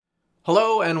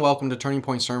Hello and welcome to Turning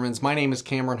Point Sermons. My name is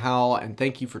Cameron Howell and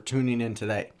thank you for tuning in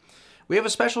today. We have a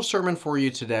special sermon for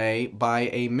you today by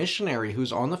a missionary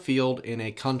who's on the field in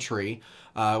a country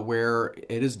where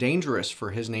it is dangerous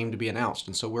for his name to be announced.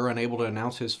 And so we're unable to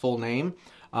announce his full name.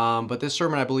 But this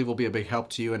sermon, I believe, will be a big help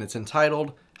to you, and it's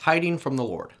entitled, Hiding from the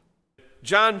Lord.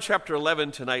 John chapter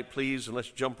 11 tonight, please, and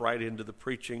let's jump right into the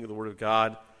preaching of the Word of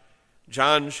God.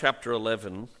 John chapter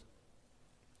 11.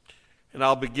 And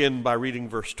I'll begin by reading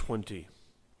verse 20.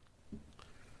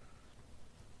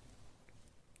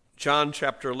 John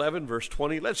chapter 11, verse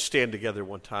 20. Let's stand together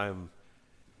one time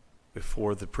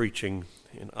before the preaching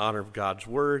in honor of God's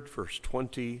word. Verse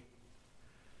 20.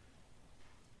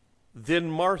 Then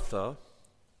Martha,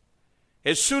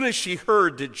 as soon as she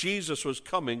heard that Jesus was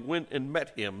coming, went and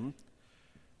met him.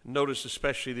 Notice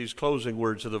especially these closing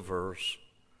words of the verse.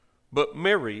 But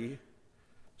Mary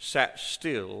sat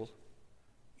still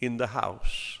in the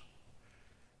house.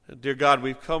 Dear God,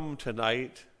 we've come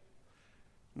tonight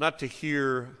not to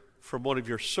hear from one of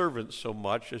your servants so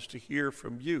much as to hear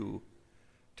from you,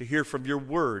 to hear from your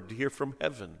word, to hear from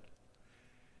heaven.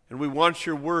 And we want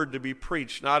your word to be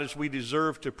preached, not as we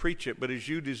deserve to preach it, but as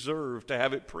you deserve to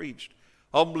have it preached,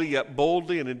 humbly yet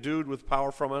boldly and endued with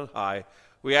power from on high.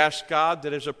 We ask, God,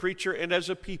 that as a preacher and as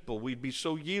a people, we'd be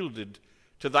so yielded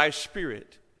to thy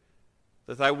Spirit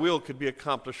that thy will could be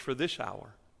accomplished for this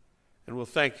hour. And we'll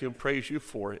thank you and praise you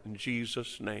for it in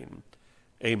Jesus' name.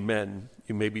 Amen.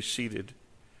 You may be seated.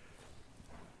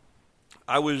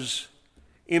 I was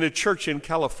in a church in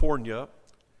California.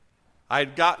 I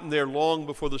had gotten there long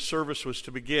before the service was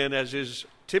to begin, as is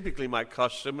typically my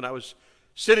custom, and I was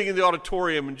sitting in the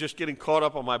auditorium and just getting caught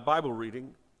up on my Bible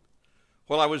reading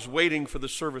while I was waiting for the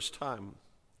service time.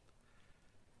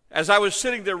 As I was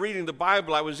sitting there reading the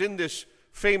Bible, I was in this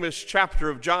famous chapter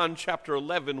of John chapter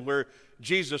 11 where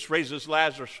Jesus raises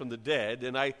Lazarus from the dead,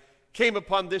 and I came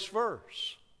upon this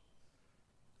verse.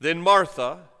 Then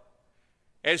Martha,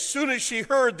 as soon as she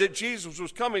heard that Jesus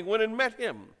was coming, went and met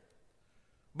him.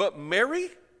 But Mary?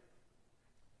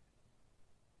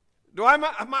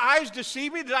 My eyes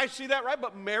deceive me? Did I see that right?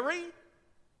 But Mary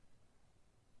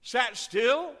sat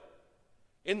still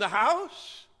in the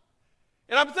house?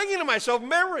 And I'm thinking to myself,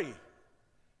 Mary,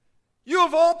 you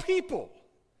of all people,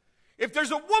 if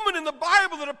there's a woman in the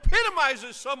Bible that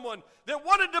epitomizes someone that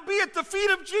wanted to be at the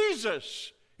feet of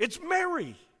Jesus, it's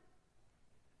Mary.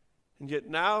 And yet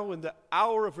now, in the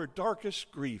hour of her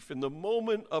darkest grief, in the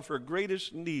moment of her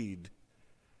greatest need,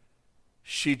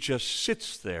 she just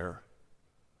sits there,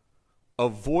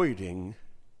 avoiding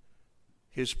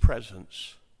his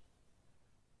presence.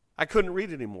 I couldn't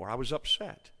read anymore. I was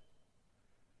upset.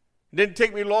 It didn't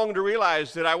take me long to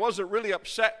realize that I wasn't really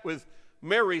upset with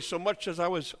Mary so much as I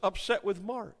was upset with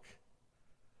Mark.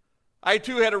 I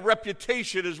too had a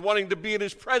reputation as wanting to be in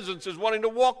his presence, as wanting to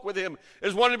walk with him,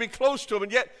 as wanting to be close to him.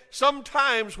 And yet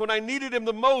sometimes when I needed him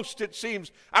the most, it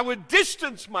seems, I would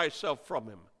distance myself from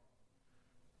him.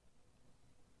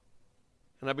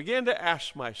 And I began to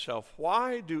ask myself,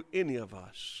 why do any of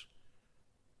us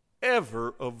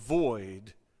ever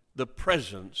avoid the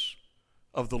presence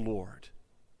of the Lord?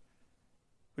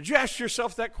 Would you ask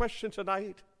yourself that question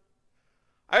tonight?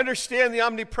 I understand the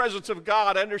omnipresence of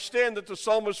God. I understand that the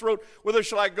psalmist wrote, whither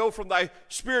shall I go from thy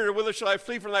spirit, or whither shall I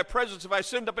flee from thy presence? If I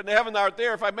ascend up into heaven, thou art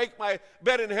there. If I make my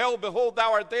bed in hell, behold,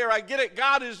 thou art there. I get it.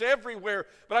 God is everywhere.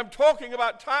 But I'm talking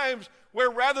about times where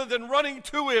rather than running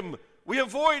to him, we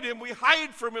avoid him, we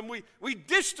hide from him, we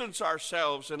distance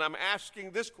ourselves. And I'm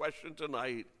asking this question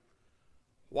tonight.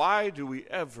 Why do we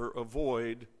ever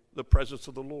avoid the presence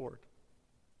of the Lord?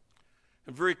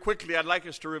 And very quickly, I'd like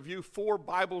us to review 4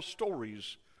 Bible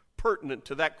stories pertinent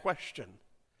to that question.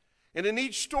 And in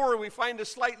each story, we find a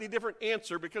slightly different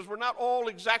answer because we're not all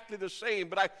exactly the same.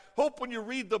 But I hope when you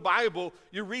read the Bible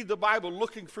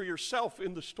looking for yourself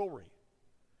in the story.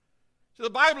 So the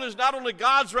Bible is not only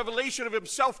God's revelation of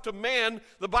himself to man,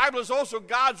 the Bible is also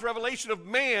God's revelation of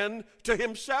man to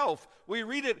himself. We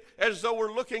read it as though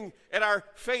we're looking at our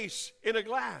face in a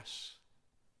glass.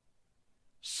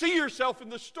 See yourself in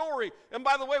the story. And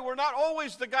by the way, we're not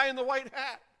always the guy in the white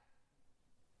hat.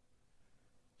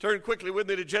 Turn quickly with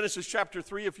me to Genesis chapter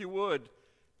 3 if you would.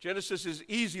 Genesis is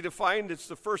easy to find. It's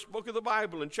the first book of the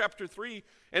Bible. In chapter 3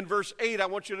 and verse 8, I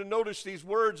want you to notice these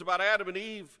words about Adam and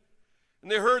Eve. And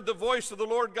they heard the voice of the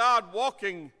Lord God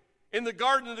walking in the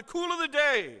garden in the cool of the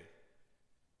day.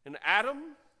 And Adam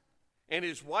and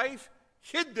his wife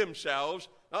hid themselves.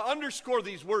 Now underscore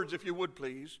these words if you would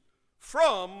please.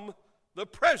 From the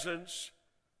presence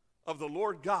of the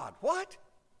Lord God. What?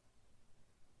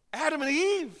 Adam and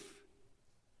Eve.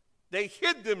 They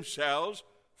hid themselves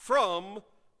from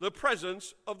the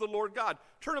presence of the Lord God.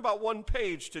 Turn about one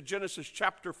page to Genesis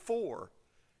chapter 4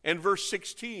 and verse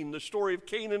 16, the story of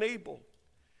Cain and Abel.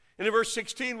 And in verse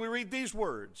 16 we read these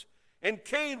words, and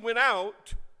Cain went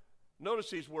out,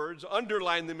 notice these words,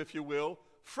 underline them if you will,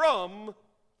 from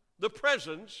the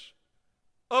presence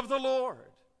of the Lord.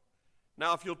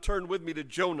 Now if you'll turn with me to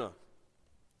Jonah,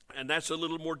 and that's a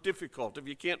little more difficult. If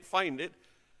you can't find it,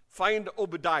 find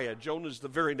Obadiah. Jonah's the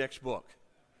very next book.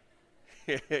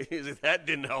 That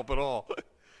didn't help at all.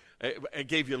 It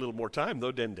gave you a little more time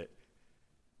though, didn't it?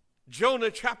 Jonah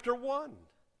chapter 1.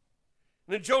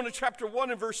 And in Jonah chapter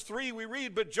 1 and verse 3 we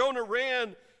read, but Jonah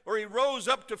ran, or he rose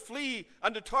up to flee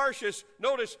unto Tarshish,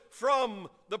 notice, from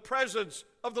the presence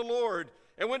of the Lord,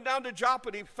 and went down to Joppa,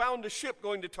 and he found a ship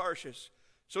going to Tarshish.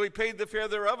 So he paid the fare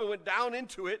thereof and went down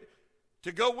into it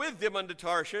to go with them unto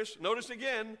Tarshish. Notice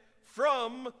again,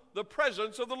 from the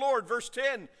presence of the Lord. Verse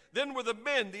 10, then were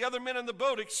the other men in the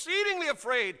boat, exceedingly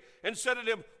afraid, and said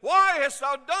unto him, why hast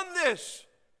thou done this?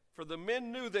 For the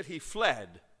men knew that he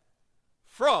fled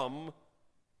from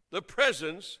the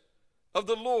presence of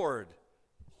the Lord,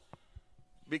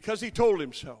 because he told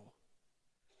him so.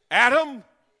 Adam,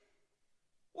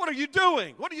 what are you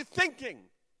doing? What are you thinking?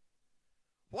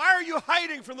 Why are you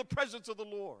hiding from the presence of the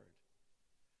Lord?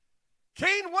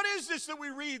 Cain, what is this that we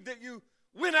read that you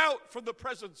went out from the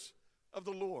presence of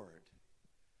the Lord?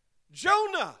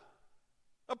 Jonah,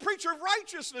 a preacher of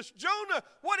righteousness. Jonah,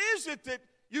 what is it that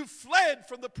you fled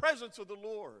from the presence of the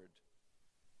Lord?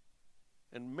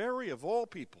 And Mary, of all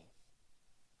people,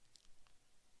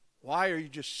 why are you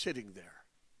just sitting there,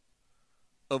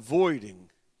 avoiding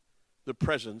the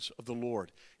presence of the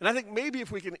Lord? And I think maybe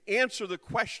if we can answer the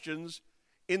questions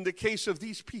in the case of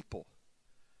these people,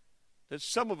 that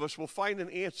some of us will find an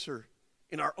answer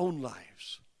in our own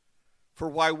lives for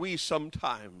why we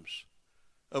sometimes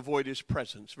avoid his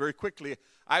presence. Very quickly,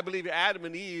 I believe Adam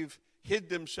and Eve hid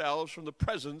themselves from the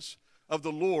presence of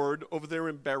the Lord over their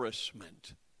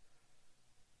embarrassment.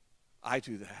 I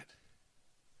do that.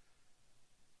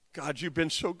 God, you've been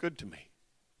so good to me.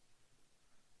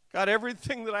 God,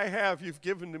 everything that I have, you've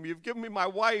given to me. You've given me my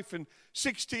wife and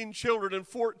 16 children and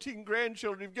 14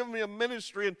 grandchildren. You've given me a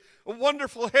ministry and a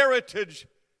wonderful heritage.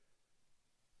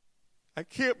 I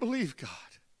can't believe, God,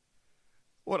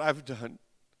 what I've done.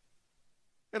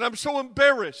 And I'm so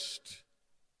embarrassed.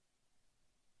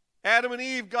 Adam and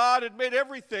Eve, God had made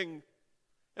everything.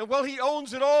 And while he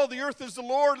owns it all, the earth is the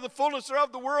Lord, and the fullness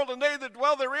thereof the world, and they that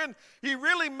dwell therein, he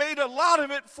really made a lot of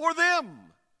it for them.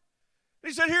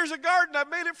 He said, here's a garden,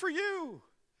 I've made it for you.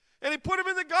 And he put him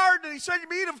in the garden, and he said, you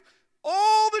may eat of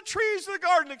all the trees of the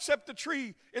garden except the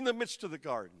tree in the midst of the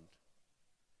garden.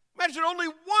 Imagine only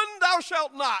one thou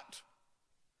shalt not.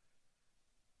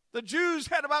 The Jews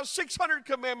had about 600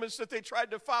 commandments that they tried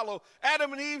to follow.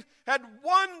 Adam and Eve had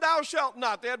one thou shalt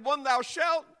not. They had one thou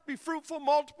shalt, be fruitful,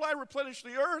 multiply, replenish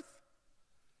the earth.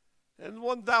 And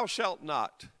one thou shalt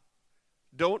not.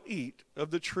 Don't eat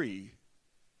of the tree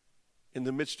in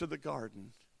the midst of the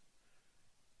garden.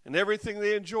 And everything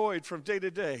they enjoyed from day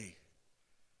to day,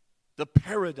 the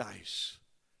paradise,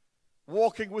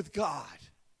 walking with God,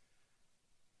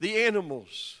 the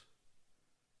animals,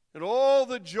 and all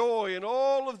the joy and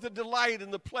all of the delight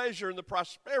and the pleasure and the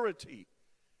prosperity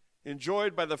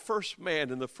enjoyed by the first man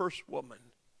and the first woman.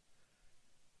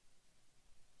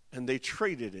 And they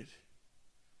traded it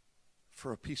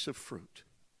for a piece of fruit.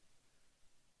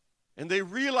 And they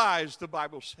realized, the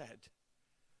Bible said,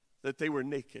 that they were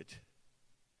naked.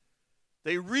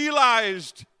 They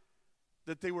realized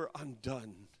that they were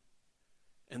undone,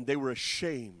 and they were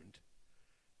ashamed,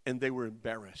 and they were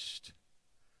embarrassed.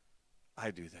 I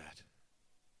do that.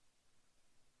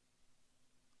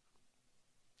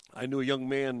 I knew a young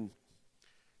man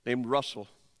named Russell.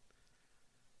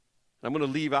 I'm going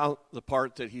to leave out the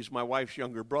part that he's my wife's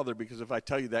younger brother, because if I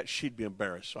tell you that, she'd be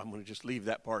embarrassed. So I'm going to just leave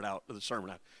that part out of the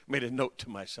sermon. I made a note to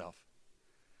myself.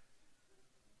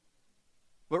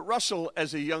 But Russell,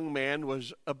 as a young man,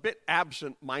 was a bit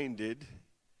absent-minded,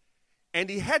 and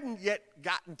he hadn't yet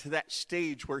gotten to that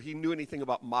stage where he knew anything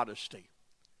about modesty.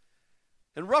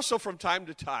 And Russell, from time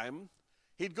to time,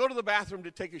 he'd go to the bathroom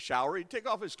to take a shower. He'd take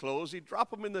off his clothes. He'd drop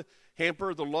them in the hamper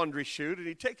of the laundry chute, and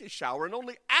he'd take his shower. And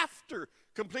only after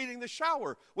completing the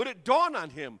shower would it dawn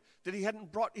on him that he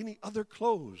hadn't brought any other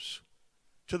clothes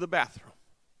to the bathroom.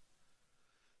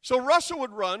 So Russell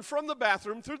would run from the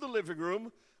bathroom, through the living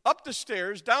room, up the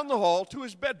stairs, down the hall, to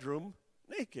his bedroom,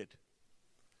 naked.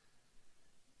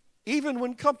 Even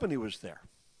when company was there.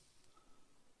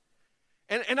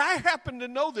 And I happen to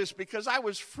know this because I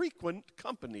was frequent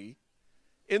company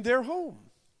in their home.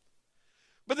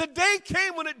 But the day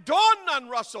came when it dawned on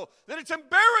Russell that it's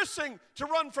embarrassing to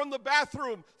run from the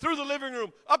bathroom, through the living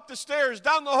room, up the stairs,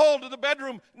 down the hall to the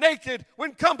bedroom, naked,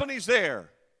 when company's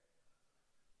there.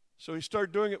 So he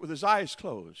started doing it with his eyes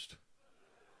closed.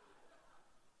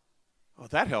 Oh,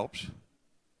 that helps.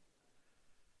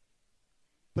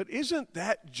 But isn't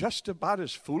that just about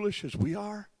as foolish as we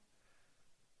are?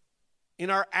 In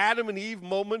our Adam and Eve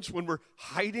moments when we're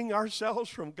hiding ourselves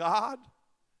from God?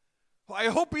 Well, I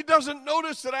hope he doesn't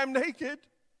notice that I'm naked.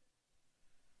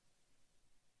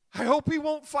 I hope he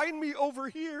won't find me over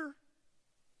here.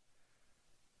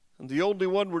 And the only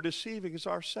one we're deceiving is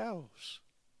ourselves.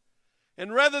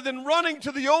 And rather than running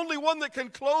to the only one that can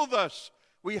clothe us,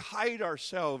 we hide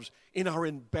ourselves in our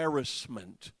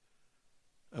embarrassment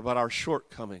about our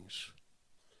shortcomings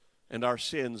and our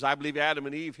sins. I believe Adam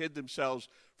and Eve hid themselves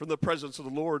from the presence of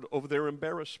the Lord over their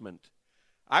embarrassment.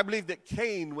 I believe that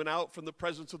Cain went out from the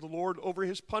presence of the Lord over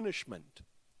his punishment.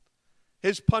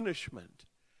 His punishment.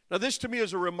 Now, this to me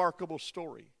is a remarkable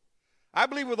story. I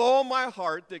believe with all my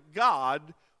heart that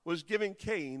God was giving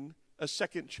Cain a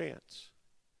second chance.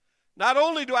 Not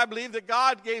only do I believe that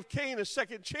God gave Cain a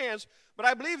second chance, but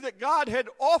I believe that God had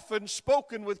often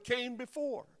spoken with Cain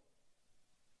before.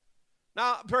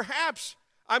 Now, perhaps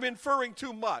I'm inferring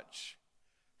too much.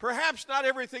 Perhaps not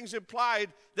everything's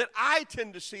implied that I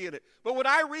tend to see in it. But when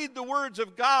I read the words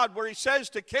of God where he says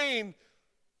to Cain,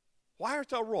 "Why art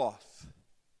thou wroth?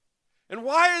 And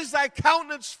why is thy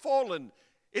countenance fallen?"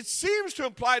 It seems to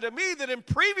imply to me that in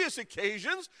previous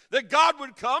occasions that God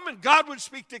would come and God would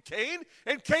speak to Cain,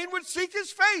 and Cain would seek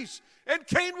his face, and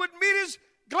Cain would meet his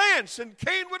glance, and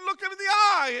Cain would look him in the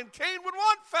eye, and Cain would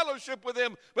want fellowship with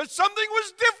him. But something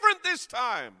was different this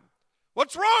time.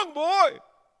 "What's wrong, boy?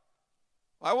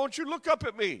 Why won't you look up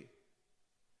at me?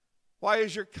 Why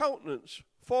is your countenance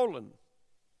fallen?"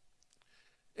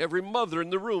 Every mother in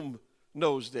the room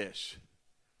knows this.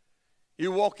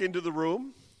 You walk into the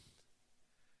room,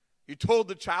 you told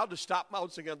the child to stop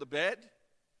bouncing on the bed,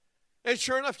 and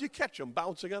sure enough, you catch him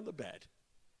bouncing on the bed.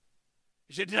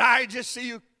 You say, "Did I just see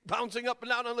you bouncing up and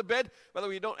down on the bed?" By the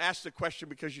way, you don't ask the question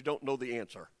because you don't know the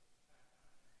answer.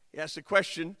 You ask the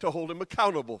question to hold him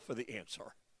accountable for the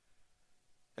answer.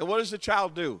 And what does the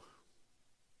child do?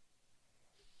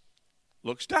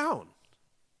 Looks down.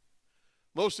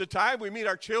 Most of the time we meet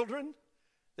our children,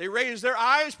 they raise their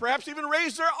eyes, perhaps even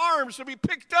raise their arms to be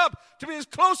picked up, to be as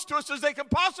close to us as they can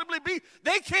possibly be.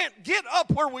 They can't get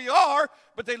up where we are,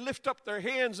 but they lift up their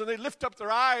hands and they lift up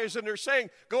their eyes and they're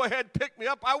saying, "Go ahead, pick me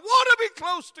up. I want to be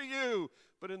close to you."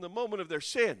 But in the moment of their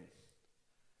sin,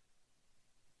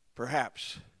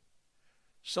 perhaps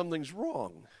something's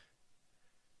wrong.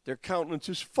 Their countenance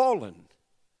is fallen.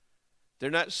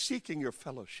 They're not seeking your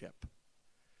fellowship.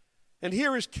 And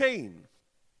here is Cain.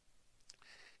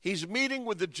 He's meeting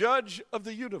with the judge of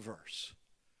the universe.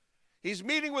 He's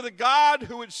meeting with a God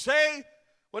who would say,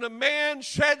 when a man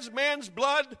sheds man's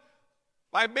blood,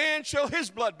 by man shall his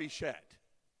blood be shed.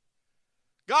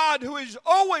 God, who is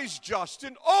always just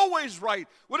and always right,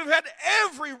 would have had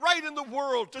every right in the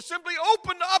world to simply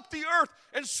open up the earth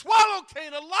and swallow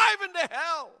Cain alive into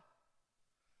hell.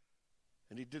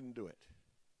 And he didn't do it.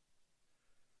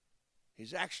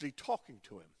 He's actually talking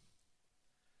to him.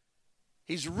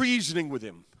 He's reasoning with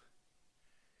him.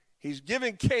 He's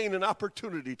giving Cain an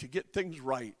opportunity to get things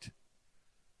right.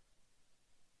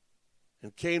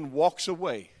 And Cain walks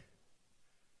away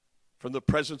from the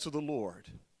presence of the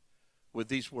Lord with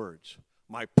these words,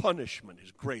 "My punishment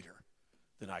is greater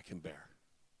than I can bear."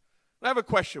 I have a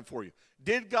question for you.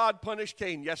 Did God punish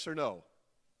Cain, yes or no?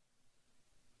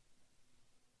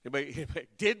 Anybody,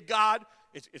 did God?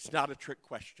 It's not a trick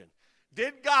question.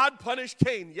 Did God punish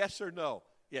Cain, yes or no?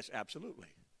 Yes,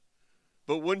 absolutely.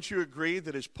 But wouldn't you agree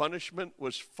that his punishment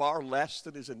was far less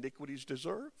than his iniquities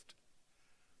deserved?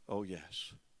 Oh,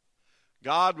 yes.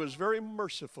 God was very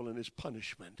merciful in his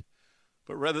punishment.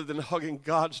 But rather than hugging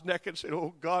God's neck and saying,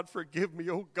 "Oh, God, forgive me.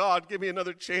 Oh, God, give me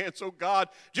another chance. Oh, God,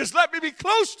 just let me be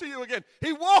close to you again,"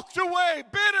 he walked away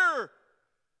bitter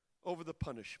over the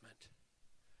punishment.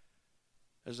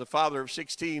 As a father of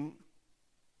 16,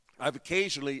 I've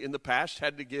occasionally in the past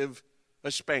had to give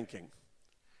a spanking.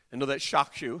 I know that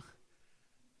shocks you.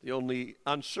 The only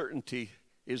uncertainty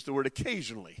is the word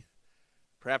occasionally.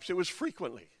 Perhaps it was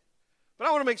frequently. But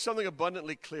I want to make something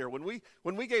abundantly clear. When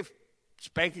we gave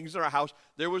spankings in our house,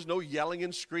 there was no yelling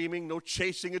and screaming, no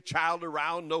chasing a child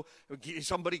around, no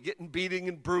somebody getting beating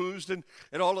and bruised and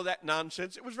all of that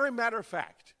nonsense. It was very matter of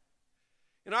fact.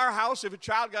 In our house, if a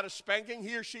child got a spanking,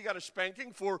 he or she got a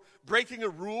spanking for breaking a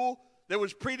rule that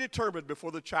was predetermined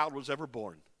before the child was ever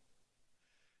born.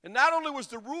 And not only was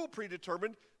the rule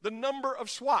predetermined, the number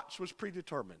of swats was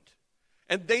predetermined.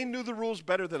 And they knew the rules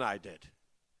better than I did.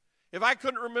 If I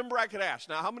couldn't remember, I could ask,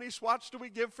 now, how many swats do we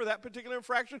give for that particular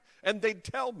infraction? And they'd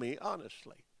tell me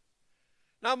honestly.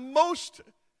 Now, most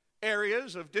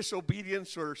areas of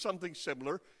disobedience or something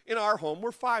similar in our home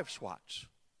were 5 swats.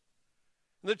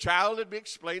 And the child would be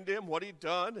explained to him what he'd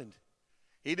done, and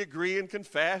he'd agree and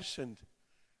confess, and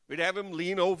we'd have him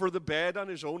lean over the bed on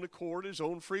his own accord, his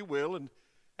own free will, and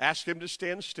ask him to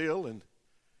stand still, and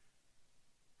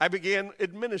I began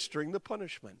administering the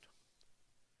punishment.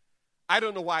 I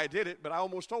don't know why I did it, but I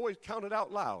almost always counted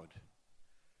out loud.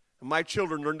 And my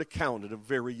children learned to count at a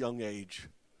very young age.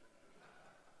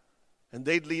 And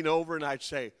they'd lean over and I'd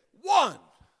say, 1,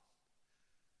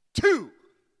 2,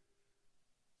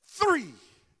 3,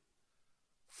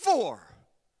 4,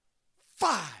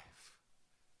 5.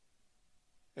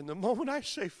 And the moment I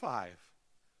say 5,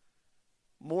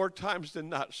 more times than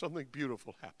not, something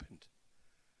beautiful happened.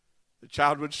 The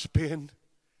child would spin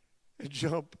and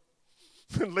jump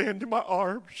and land in my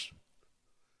arms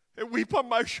and weep on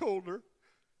my shoulder,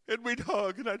 and we'd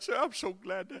hug, and I'd say, I'm so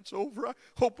glad that's over. I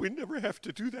hope we never have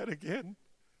to do that again.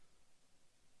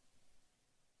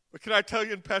 But can I tell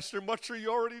you, and Pastor Mutcher,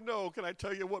 you already know, can I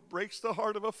tell you what breaks the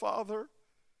heart of a father?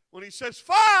 When he says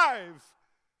 5,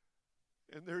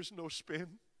 and there's no spin,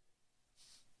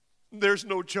 there's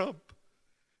no jump.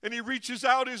 And he reaches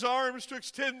out his arms to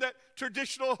extend that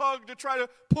traditional hug to try to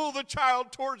pull the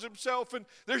child towards himself, and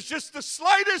there's just the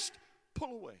slightest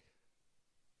pull away.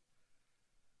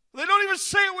 They don't even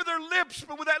say it with their lips,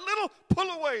 but with that little pull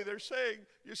away, they're saying,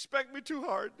 you spanked me too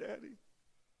hard, Daddy.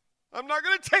 I'm not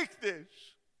going to take this.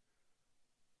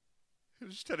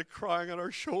 Instead of crying on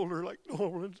our shoulder like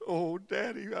Norman's, oh,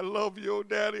 Daddy, I love you, oh,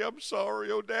 Daddy, I'm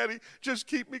sorry, oh, Daddy, just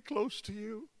keep me close to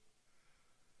you.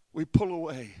 We pull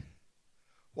away.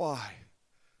 Why?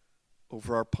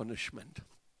 Over our punishment.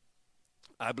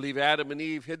 I believe Adam and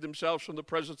Eve hid themselves from the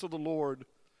presence of the Lord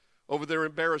over their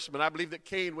embarrassment. I believe that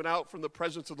Cain went out from the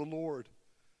presence of the Lord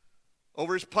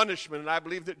over his punishment. And I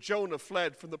believe that Jonah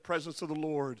fled from the presence of the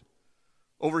Lord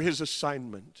over his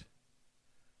assignment.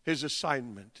 His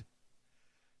assignment.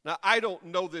 Now, I don't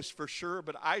know this for sure,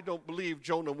 but I don't believe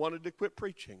Jonah wanted to quit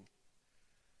preaching.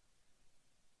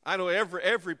 I know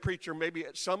every preacher, maybe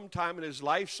at some time in his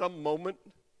life, some moment,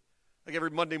 like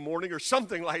every Monday morning or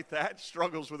something like that,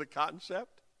 struggles with a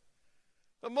concept.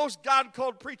 But most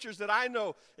God-called preachers that I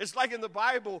know, it's like in the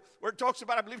Bible where it talks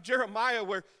about, I believe, Jeremiah,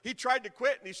 where he tried to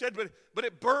quit, and he said, but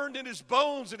it burned in his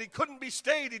bones, and he couldn't be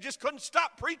stayed. He just couldn't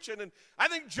stop preaching. And I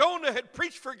think Jonah had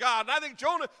preached for God, and I think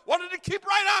Jonah wanted to keep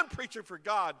right on preaching for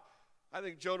God. I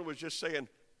think Jonah was just saying,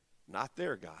 not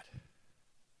there, God.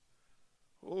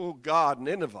 Oh, God,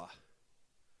 Nineveh.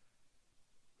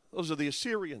 Those are the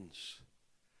Assyrians.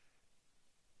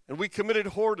 And we committed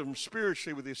whoredom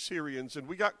spiritually with the Assyrians, and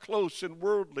we got close and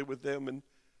worldly with them, and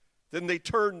then they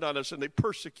turned on us, and they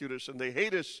persecute us, and they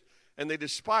hate us, and they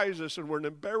despise us, and we're an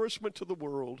embarrassment to the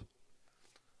world,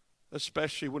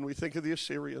 especially when we think of the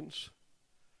Assyrians.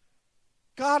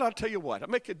 God, I'll tell you what, I'll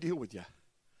make a deal with you.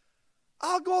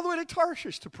 I'll go all the way to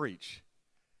Tarshish to preach.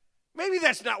 Maybe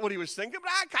that's not what he was thinking, but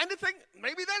I kind of think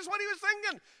maybe that's what he was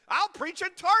thinking. I'll preach in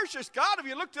Tarshish. God, if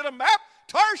you looked at a map,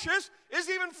 Tarshish is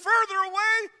even further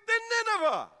away than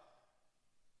Nineveh.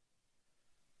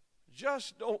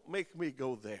 Just don't make me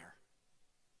go there.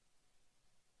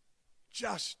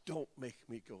 Just don't make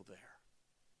me go there.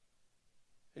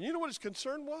 And you know what his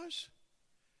concern was?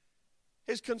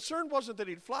 His concern wasn't that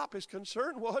he'd flop. His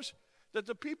concern was that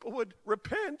the people would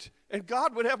repent and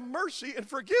God would have mercy and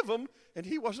forgive them, and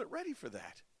he wasn't ready for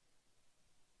that.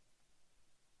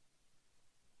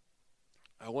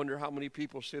 I wonder how many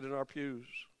people sit in our pews,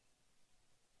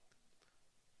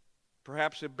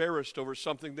 perhaps embarrassed over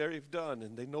something they've done,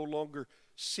 and they no longer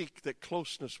seek that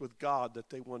closeness with God that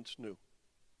they once knew.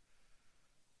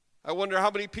 I wonder how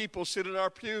many people sit in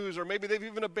our pews, or maybe they've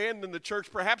even abandoned the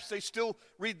church. Perhaps they still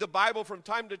read the Bible from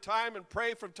time to time and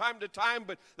pray from time to time,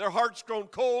 but their heart's grown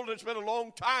cold, and it's been a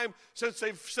long time since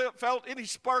they've felt any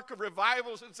spark of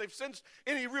revival, since they've sensed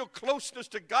any real closeness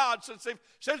to God, since they've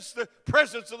sensed the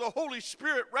presence of the Holy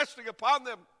Spirit resting upon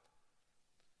them.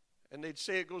 And they'd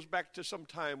say it goes back to some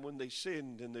time when they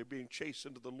sinned and they're being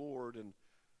chastened to the Lord, and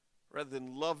rather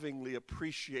than lovingly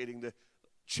appreciating the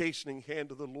chastening hand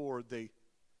of the Lord, they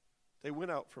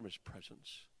went out from his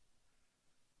presence.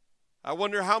 I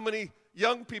wonder how many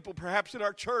young people perhaps in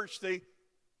our church, they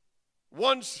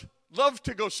once loved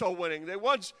to go soul winning. They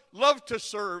once loved to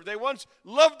serve. They once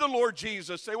loved the Lord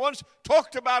Jesus. They once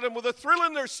talked about him with a thrill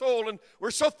in their soul and were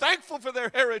so thankful for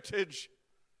their heritage.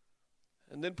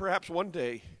 And then perhaps one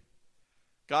day,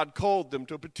 God called them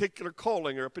to a particular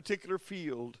calling or a particular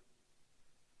field.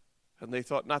 And they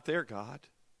thought, not their God.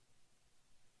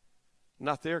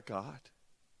 Not their God.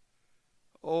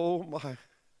 Oh, my.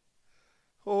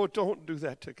 Oh, don't do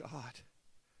that to God.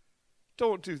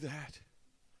 Don't do that.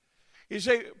 You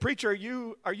say, preacher,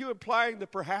 are you implying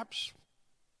that perhaps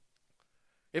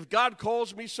if God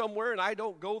calls me somewhere and I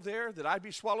don't go there, that I'd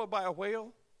be swallowed by a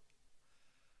whale?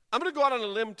 I'm going to go out on a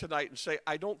limb tonight and say,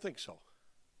 I don't think so.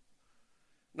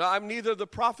 Now, I'm neither the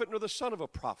prophet nor the son of a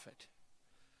prophet.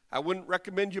 I wouldn't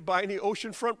recommend you buy any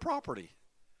oceanfront property.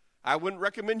 I wouldn't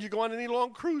recommend you go on any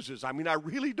long cruises. I mean, I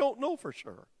really don't know for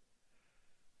sure.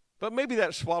 But maybe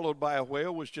that swallowed by a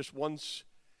whale was just once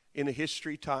in a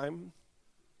history time.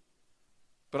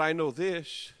 But I know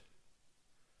this,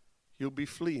 you'll be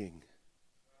fleeing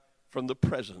from the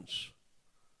presence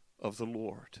of the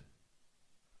Lord.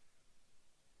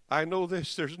 I know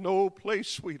this, there's no place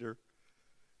sweeter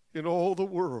in all the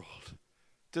world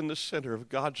than the center of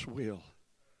God's will.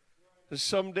 And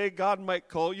someday God might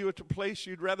call you to a place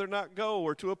you'd rather not go,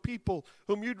 or to a people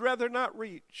whom you'd rather not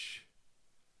reach.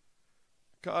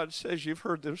 God says, you've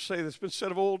heard them say, that's been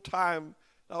said of old time,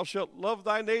 thou shalt love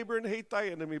thy neighbor and hate thy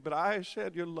enemy. But I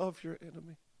said, you love your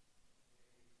enemy.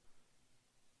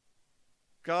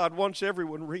 God wants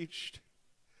everyone reached.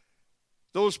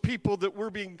 Those people that we're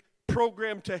being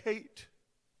programmed to hate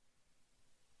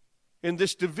in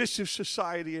this divisive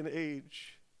society and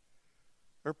age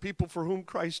are people for whom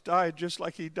Christ died, just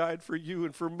like he died for you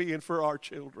and for me and for our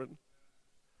children.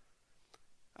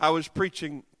 I was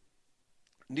preaching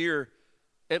near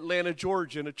Atlanta,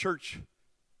 Georgia, in a church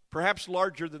perhaps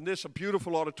larger than this, a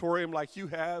beautiful auditorium like you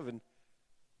have, and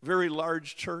very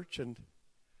large church. And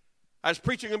I was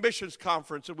preaching a missions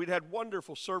conference, and we'd had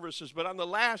wonderful services. But on the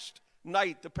last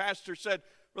night, the pastor said,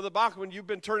 Brother Bachman, you've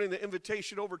been turning the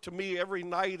invitation over to me every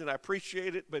night, and I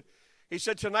appreciate it. But he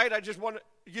said, tonight I just want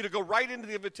you to go right into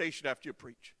the invitation after you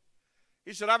preach.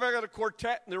 He said, I've got a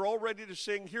quartet, and they're all ready to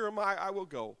sing, Here Am I Will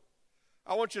Go.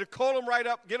 I want you to call them right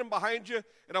up, get them behind you,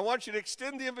 and I want you to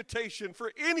extend the invitation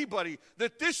for anybody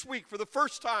that this week, for the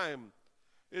first time,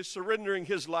 is surrendering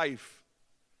his life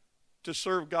to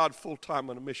serve God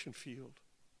full-time on a mission field.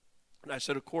 And I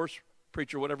said, of course,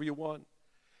 preacher, whatever you want.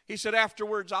 He said,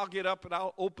 afterwards, I'll get up and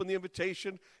I'll open the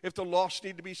invitation if the lost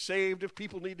need to be saved, if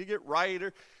people need to get right,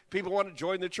 or people want to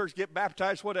join the church, get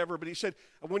baptized, whatever. But he said,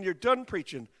 when you're done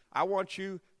preaching, I want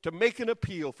you to make an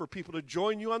appeal for people to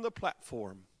join you on the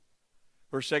platform.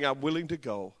 We're saying, I'm willing to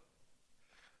go.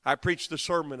 I preached the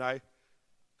sermon. I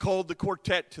called the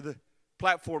quartet to the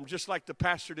platform just like the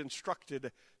pastor had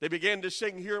instructed. They began to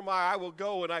sing, Here Am I Will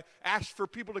Go. And I asked for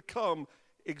people to come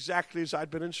exactly as I'd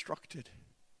been instructed.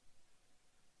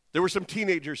 There were some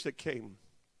teenagers that came.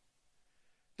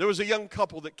 There was a young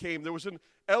couple that came. There was an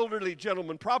elderly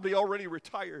gentleman, probably already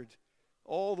retired.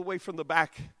 All the way from the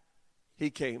back, he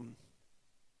came.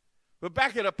 But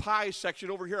back in a pie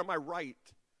section over here on my right,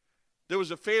 there was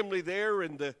a family there,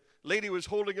 and the lady was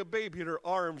holding a baby in her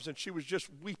arms, and she was just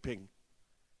weeping.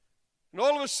 And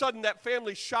all of a sudden, that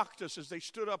family shocked us as they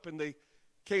stood up and they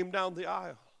came down the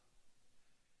aisle.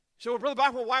 So, well, Brother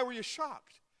Bachman, why were you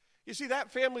shocked? You see, that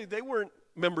family, they weren't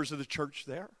members of the church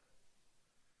there.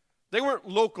 They weren't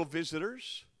local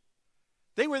visitors.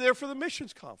 They were there for the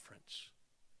missions conference.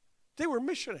 They were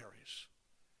missionaries.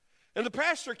 And the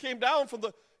pastor came down from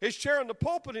his chair in the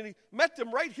pulpit, and he met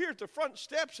them right here at the front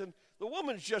steps, and the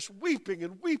woman's just weeping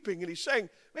and weeping, and he's saying,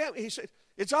 man, he said,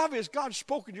 it's obvious God's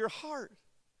spoken to your heart.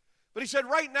 But he said,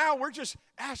 right now, we're just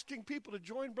asking people to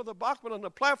join Brother Bachman on the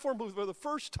platform who for the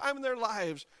first time in their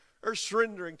lives are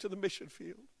surrendering to the mission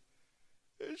field.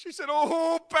 And she said,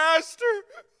 oh, Pastor,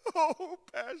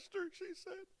 she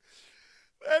said,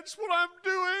 that's what I'm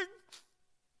doing.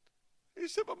 He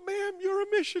said, but ma'am, you're a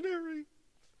missionary.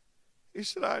 He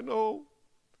said, I know.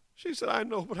 She said, I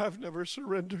know, but I've never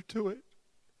surrendered to it.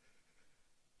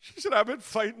 She said, I've been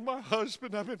fighting my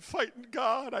husband. I've been fighting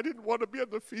God. I didn't want to be on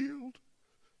the field.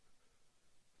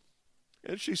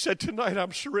 And she said, tonight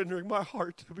I'm surrendering my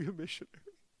heart to be a missionary.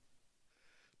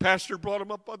 Pastor brought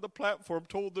him up on the platform,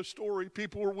 told the story.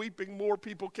 People were weeping. More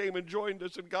people came and joined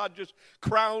us, and God just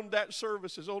crowned that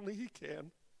service as only he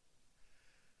can.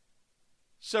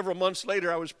 Several months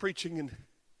later, I was preaching in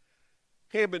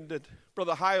Hammond, and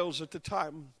Brother Hiles at the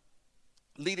time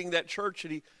leading that church,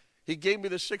 and he gave me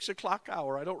the 6 o'clock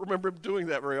hour. I don't remember him doing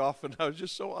that very often. I was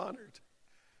just so honored.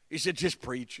 He said, just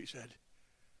preach, he said.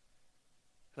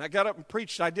 And I got up and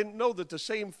preached. I didn't know that the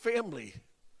same family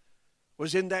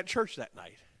was in that church that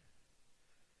night.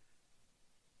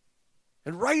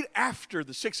 And right after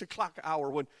the 6 o'clock hour,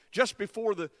 when just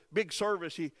before the big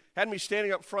service, he had me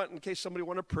standing up front in case somebody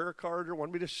wanted a prayer card or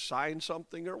wanted me to sign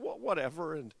something or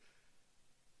whatever. And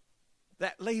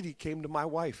that lady came to my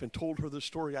wife and told her the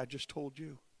story I just told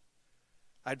you.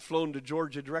 I'd flown to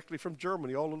Georgia directly from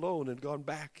Germany all alone and gone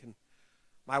back. And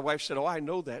my wife said, oh, I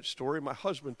know that story. My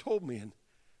husband told me, and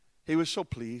he was so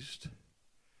pleased.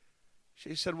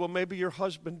 She said, well, maybe your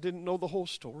husband didn't know the whole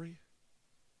story.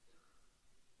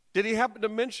 Did he happen to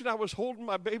mention I was holding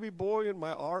my baby boy in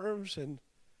my arms? And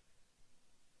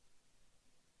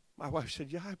my wife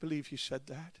said, yeah, I believe he said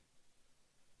that.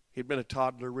 He'd been a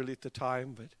toddler really at the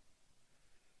time, but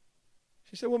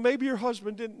she said, well, maybe your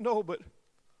husband didn't know, but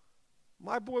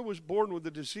my boy was born with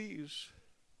a disease.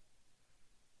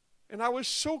 And I was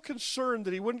so concerned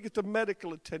that he wouldn't get the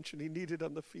medical attention he needed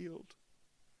on the field.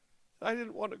 I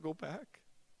didn't want to go back.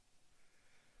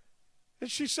 And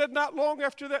she said, not long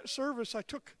after that service, I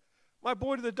took my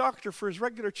boy to the doctor for his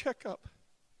regular checkup.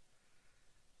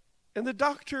 And the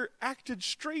doctor acted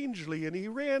strangely, and he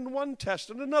ran one test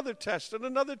and another test and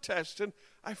another test, and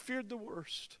I feared the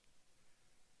worst.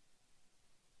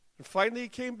 And finally he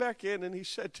came back in and he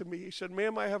said to me, he said,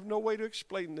 ma'am, I have no way to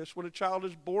explain this. When a child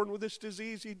is born with this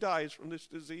disease, he dies from this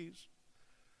disease.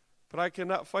 But I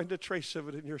cannot find a trace of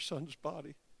it in your son's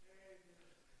body.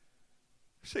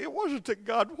 See, it wasn't that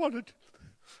God wanted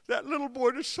that little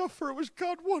boy to suffer. It was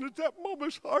God wanted that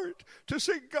mama's heart to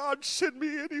say, God, send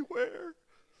me anywhere.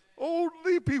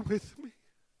 Only be with me.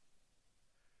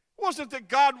 It wasn't that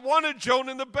God wanted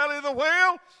Jonah in the belly of the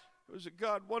whale. It was that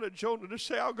God wanted Jonah to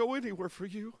say, I'll go anywhere for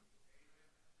you.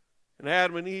 And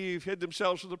Adam and Eve hid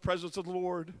themselves from the presence of the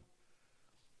Lord.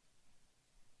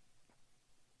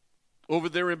 Over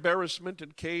their embarrassment,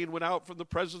 and Cain went out from the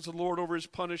presence of the Lord over his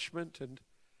punishment, and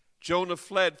Jonah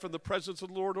fled from the presence of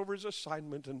the Lord over his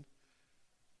assignment. And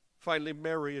finally,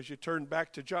 Mary, as you turn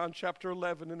back to John chapter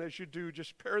 11, and as you do,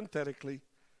 just parenthetically,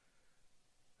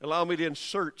 allow me to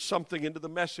insert something into the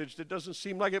message that doesn't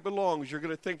seem like it belongs. You're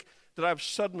going to think that I've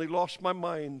suddenly lost my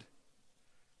mind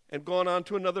and gone on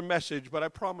to another message, but I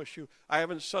promise you, I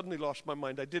haven't suddenly lost my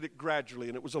mind. I did it gradually,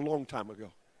 and it was a long time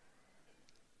ago.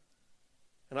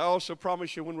 And I also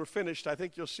promise you, when we're finished, I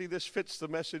think you'll see this fits the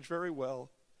message very well.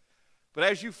 But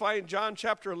as you find John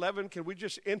chapter 11, can we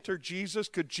just enter Jesus?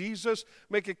 Could Jesus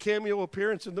make a cameo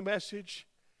appearance in the message?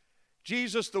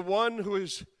 Jesus, the one who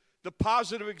is the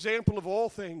positive example of all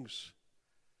things.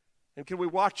 And can we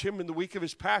watch him in the week of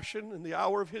his passion and the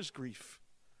hour of his grief?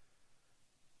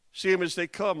 See him as they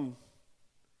come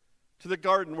to the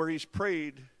garden where he's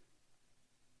prayed,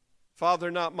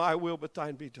 Father, not my will, but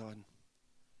thine be done.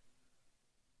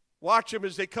 Watch him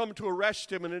as they come to arrest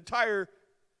him. An entire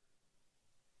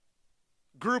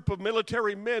group of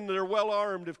military men that are well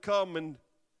armed have come, and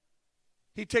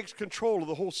he takes control of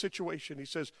the whole situation. He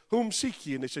says, whom seek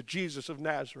ye? And they said, Jesus of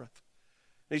Nazareth.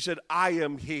 And he said, I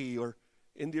am he, or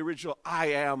in the original, I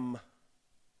am.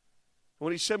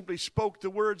 When he simply spoke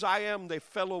the words, I am, they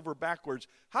fell over backwards.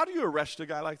 How do you arrest a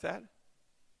guy like that?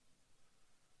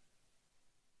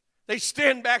 They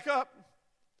stand back up.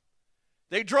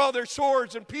 They draw their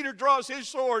swords, and Peter draws his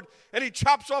sword, and he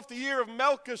chops off the ear of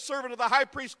Malchus, servant of the high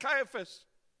priest Caiaphas.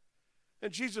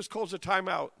 And Jesus calls a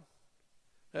timeout.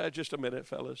 Just a minute,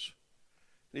 fellas.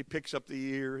 And he picks up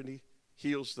the ear, and he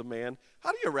heals the man.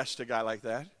 How do you arrest a guy like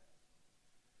that?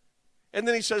 And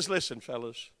then he says, listen,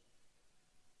 fellas,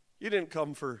 you didn't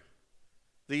come for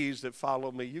these that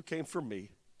follow me. You came for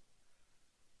me.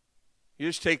 You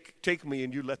just take me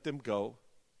and you let them go.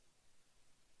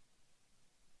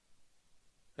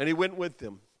 And he went with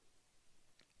them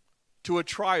to a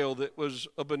trial that was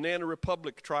a Banana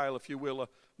Republic trial, if you will, a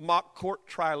mock court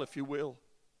trial, if you will.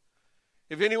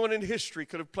 If anyone in history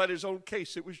could have pled his own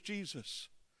case, it was Jesus.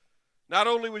 Not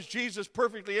only was Jesus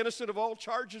perfectly innocent of all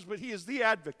charges, but he is the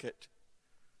advocate.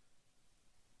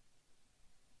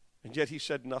 And yet he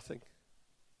said nothing.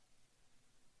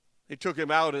 They took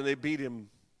him out and they beat him.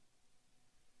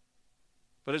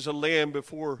 But as a lamb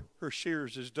before her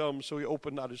shears is dumb, so he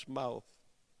opened not his mouth.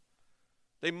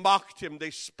 They mocked him, they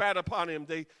spat upon him,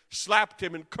 they slapped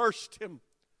him and cursed him.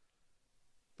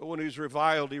 But when he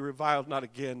reviled not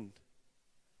again.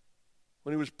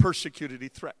 When he was persecuted, he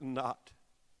threatened not.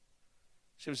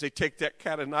 So as they take that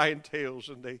cat of nine tails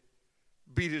and they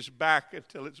beat his back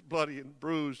until it's bloody and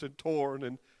bruised and torn,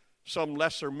 and some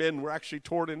lesser men were actually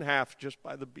torn in half just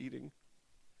by the beating.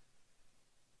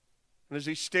 And as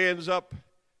he stands up,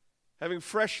 having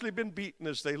freshly been beaten,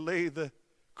 as they lay the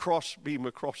crossbeam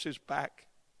across his back,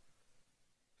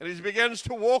 and he begins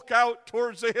to walk out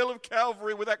towards the hill of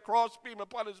Calvary with that crossbeam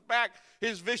upon his back,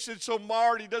 his visage so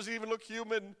marred he doesn't even look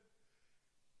human.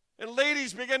 And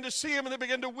ladies begin to see him and they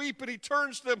begin to weep, and he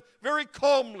turns to them very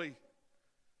calmly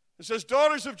and says,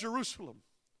 daughters of Jerusalem,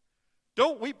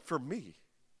 don't weep for me.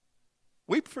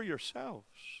 Weep for yourselves.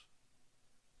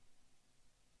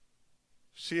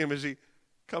 See him as he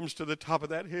comes to the top of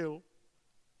that hill.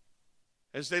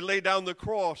 As they lay down the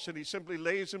cross, and he simply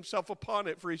lays himself upon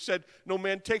it, for he said, "No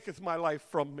man taketh my life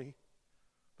from me,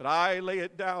 but I lay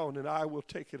it down, and I will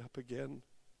take it up again."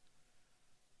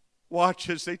 Watch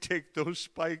as they take those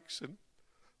spikes and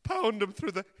pound them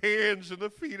through the hands and the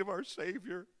feet of our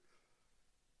Savior.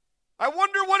 I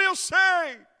wonder what he'll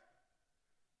say.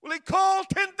 Will he call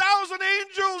 10,000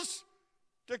 angels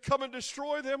to come and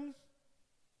destroy them?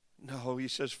 No, he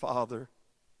says, "Father,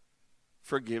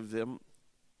 forgive them.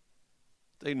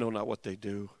 They know not what they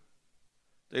do."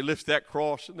 They lift that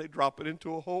cross and they drop it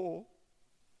into a hole.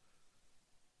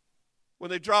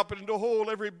 When they drop it into a hole,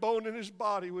 every bone in his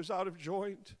body was out of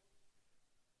joint.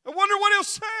 I wonder what he'll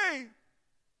say.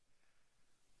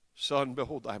 "Son,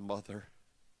 behold thy mother."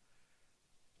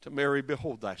 To Mary,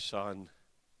 "Behold thy son."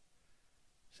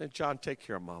 St. John, take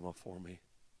care of Mama for me.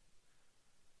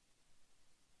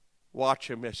 Watch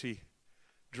him as he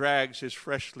drags his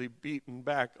freshly beaten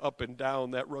back up and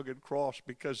down that rugged cross,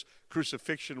 because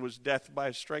crucifixion was death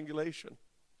by strangulation.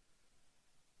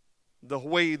 The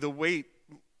weight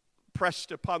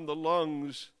pressed upon the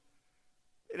lungs,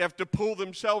 they'd have to pull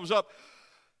themselves up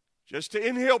just to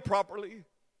inhale properly.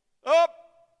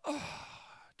 Up,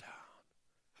 down,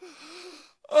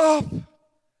 up,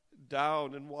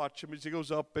 down, and watch him as he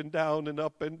goes up and down and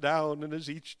up and down, and as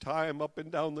each time up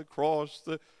and down the cross,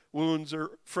 the wounds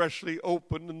are freshly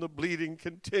opened and the bleeding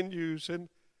continues. And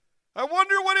I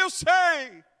wonder what he'll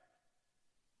say.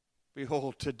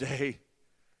 "Behold, today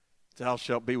thou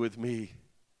shalt be with me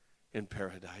in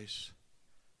paradise."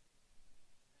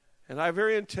 And I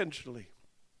very intentionally,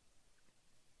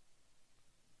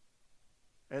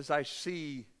 as I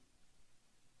see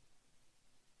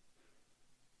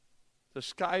the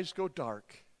skies go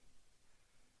dark,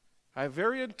 I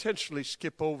very intentionally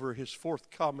skip over his fourth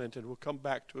comment, and we'll come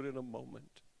back to it in a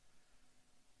moment.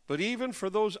 But even for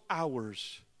those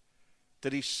hours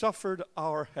that he suffered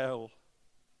our hell,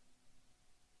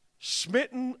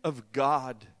 smitten of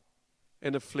God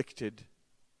and afflicted,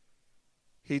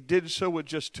 he did so with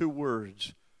just two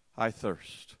words: "I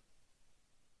thirst."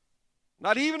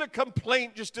 Not even a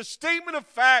complaint, just a statement of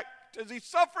fact. As he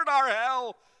suffered our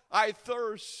hell, "I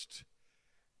thirst."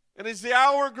 And as the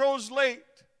hour grows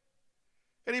late,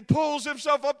 and he pulls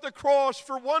himself up the cross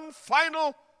for one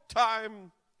final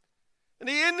time, and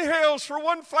he inhales for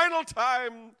one final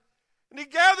time, and he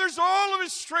gathers all of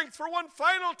his strength for one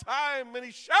final time, and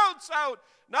he shouts out,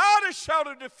 not a shout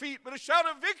of defeat, but a shout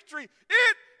of victory: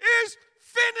 "It is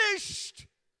finished."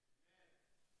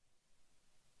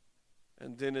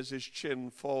 And then as his chin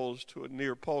falls to a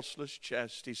near pulseless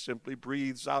chest, he simply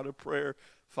breathes out a prayer: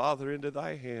 "Father, into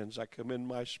thy hands I commend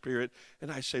my spirit."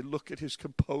 And I say, look at his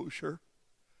composure.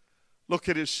 Look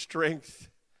at his strength.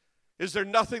 Is there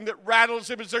nothing that rattles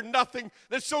him? Is there nothing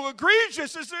that's so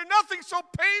egregious? Is there nothing so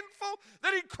painful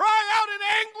that he'd cry out in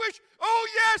anguish, "Oh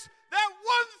yes, that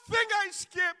one thing I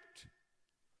skipped"?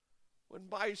 When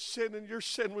my sin and your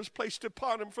sin was placed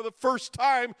upon him for the first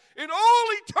time in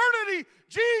all eternity,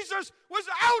 Jesus was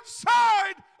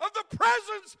outside of the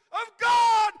presence of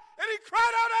God, and he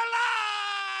cried out,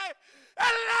 "Eli,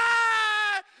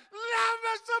 Eli,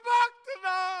 lama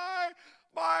sabachthani."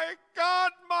 My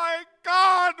God,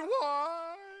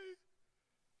 why?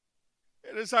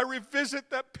 And as I revisit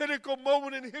that pinnacle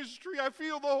moment in history, I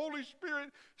feel the Holy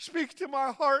Spirit speak to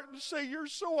my heart and say, "You're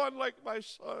so unlike my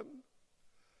son.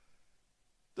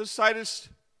 The slightest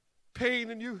pain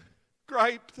and you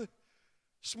gripe, the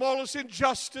smallest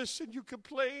injustice and you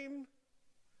complain.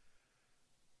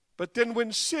 But then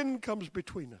when sin comes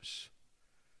between us,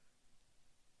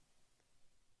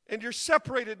 and you're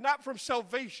separated not from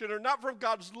salvation or not from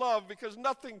God's love, because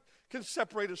nothing can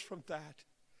separate us from that,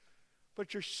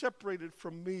 but you're separated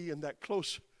from me in that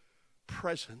close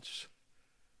presence.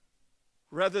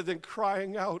 Rather than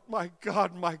crying out, my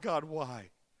God,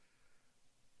 why?"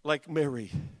 Like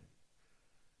Mary,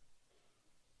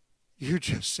 you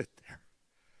just sit there.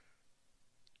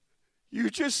 You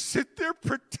just sit there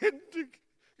pretending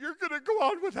you're going to go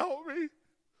on without me.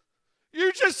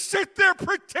 You just sit there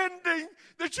pretending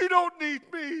that you don't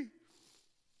need me.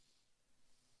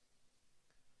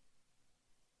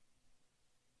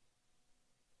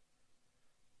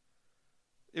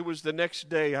 It was the next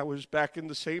day. I was back in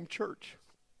the same church.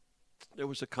 There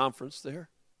was a conference there.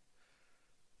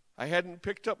 I hadn't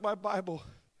picked up my Bible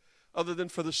other than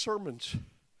for the sermons.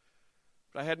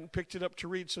 But I hadn't picked it up to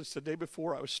read since the day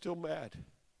before. I was still mad.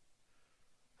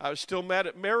 I was still mad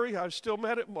at Mary. I was still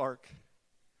mad at Mark.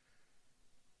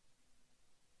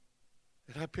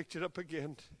 And I picked it up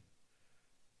again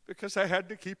because I had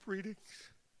to keep reading.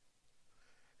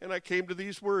 And I came to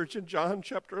these words in John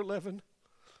chapter 11.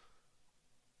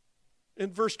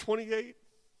 In verse 28,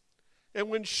 and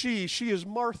when she is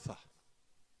Martha,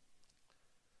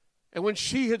 and when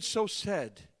she had so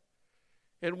said,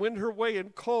 and went her way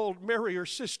and called Mary her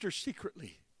sister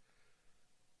secretly,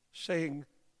 saying,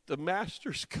 the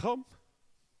Master's come,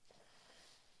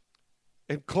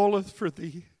 and calleth for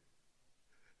thee.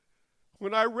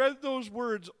 When I read those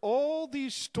words, all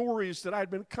these stories that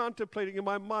I'd been contemplating in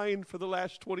my mind for the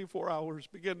last 24 hours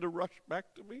began to rush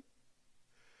back to me.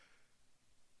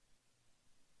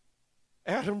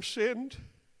 Adam sinned.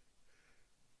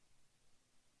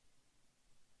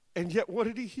 And yet what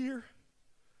did he hear?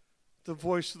 The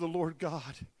voice of the Lord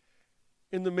God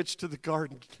in the midst of the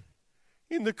garden,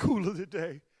 in the cool of the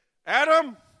day.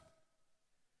 Adam!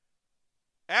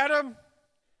 Adam!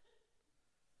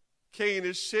 Cain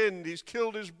has sinned. He's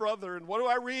killed his brother. And what do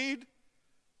I read?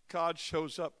 God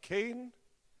shows up. Cain,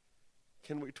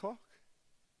 can we talk?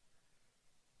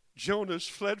 Jonah's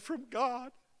fled from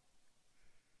God.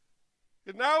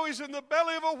 And now he's in the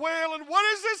belly of a whale. And what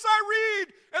is this I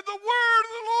read? And the word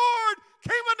of the Lord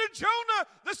came unto Jonah,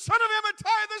 the son of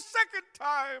Amittai, the second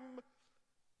time.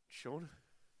 Jonah,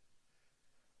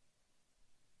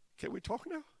 can we talk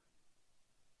now?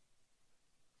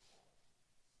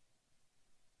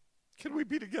 Can we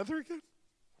be together again?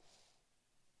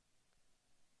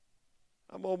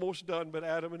 I'm almost done, but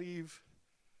Adam and Eve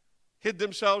hid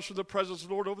themselves from the presence of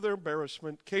the Lord over their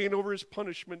embarrassment, Cain over his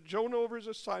punishment, Jonah over his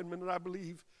assignment, and I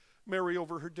believe Mary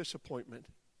over her disappointment.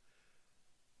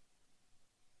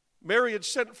 Mary had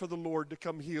sent for the Lord to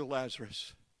come heal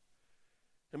Lazarus.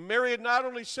 And Mary had not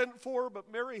only sent for,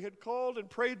 but Mary had called and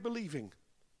prayed believing.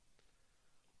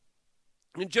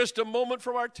 In just a moment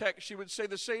from our text, she would say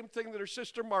the same thing that her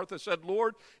sister Martha said,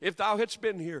 Lord, if thou hadst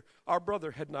been here, our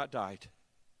brother had not died.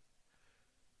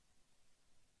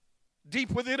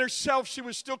 Deep within herself, she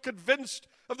was still convinced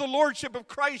of the lordship of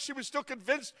Christ. She was still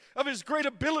convinced of his great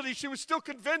ability. She was still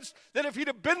convinced that if he'd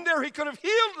have been there, he could have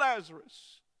healed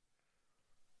Lazarus.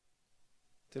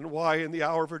 Then why in the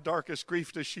hour of her darkest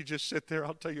grief does she just sit there?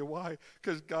 I'll tell you why.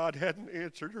 Because God hadn't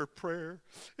answered her prayer,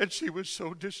 and she was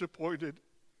so disappointed.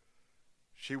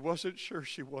 She wasn't sure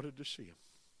she wanted to see him.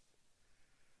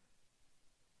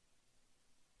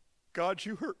 God,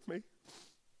 you hurt me.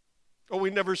 Oh,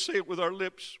 we never say it with our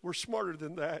lips. We're smarter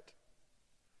than that.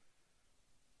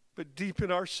 But deep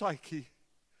in our psyche,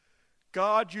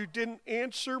 God, you didn't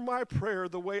answer my prayer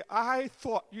the way I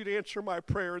thought you'd answer my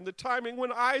prayer, and the timing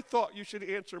when I thought you should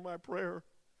answer my prayer.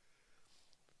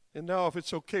 And now, if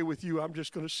it's okay with you, I'm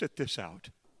just going to sit this out.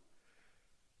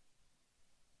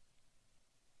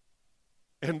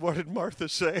 And what did Martha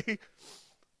say?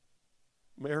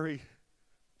 Mary,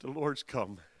 the Lord's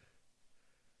come,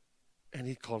 and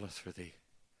he calleth for thee.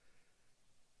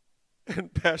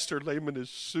 And Pastor Lehman, as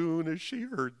soon as she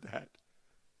heard that,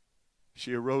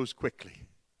 she arose quickly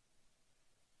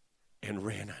and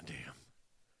ran unto him.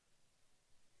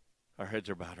 Our heads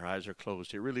are bowed, our eyes are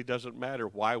closed. It really doesn't matter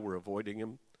why we're avoiding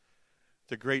him.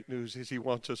 The great news is he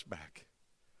wants us back.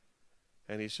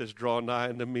 And he says, draw nigh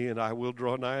unto me, and I will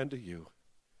draw nigh unto you.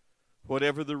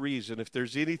 Whatever the reason, if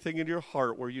there's anything in your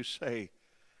heart where you say,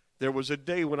 there was a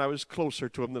day when I was closer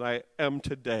to him than I am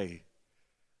today.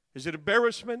 Is it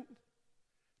embarrassment,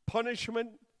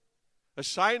 punishment,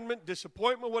 assignment,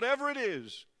 disappointment, whatever it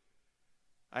is?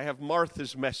 I have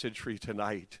Martha's message for you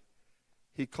tonight.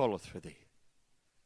 He calleth for thee.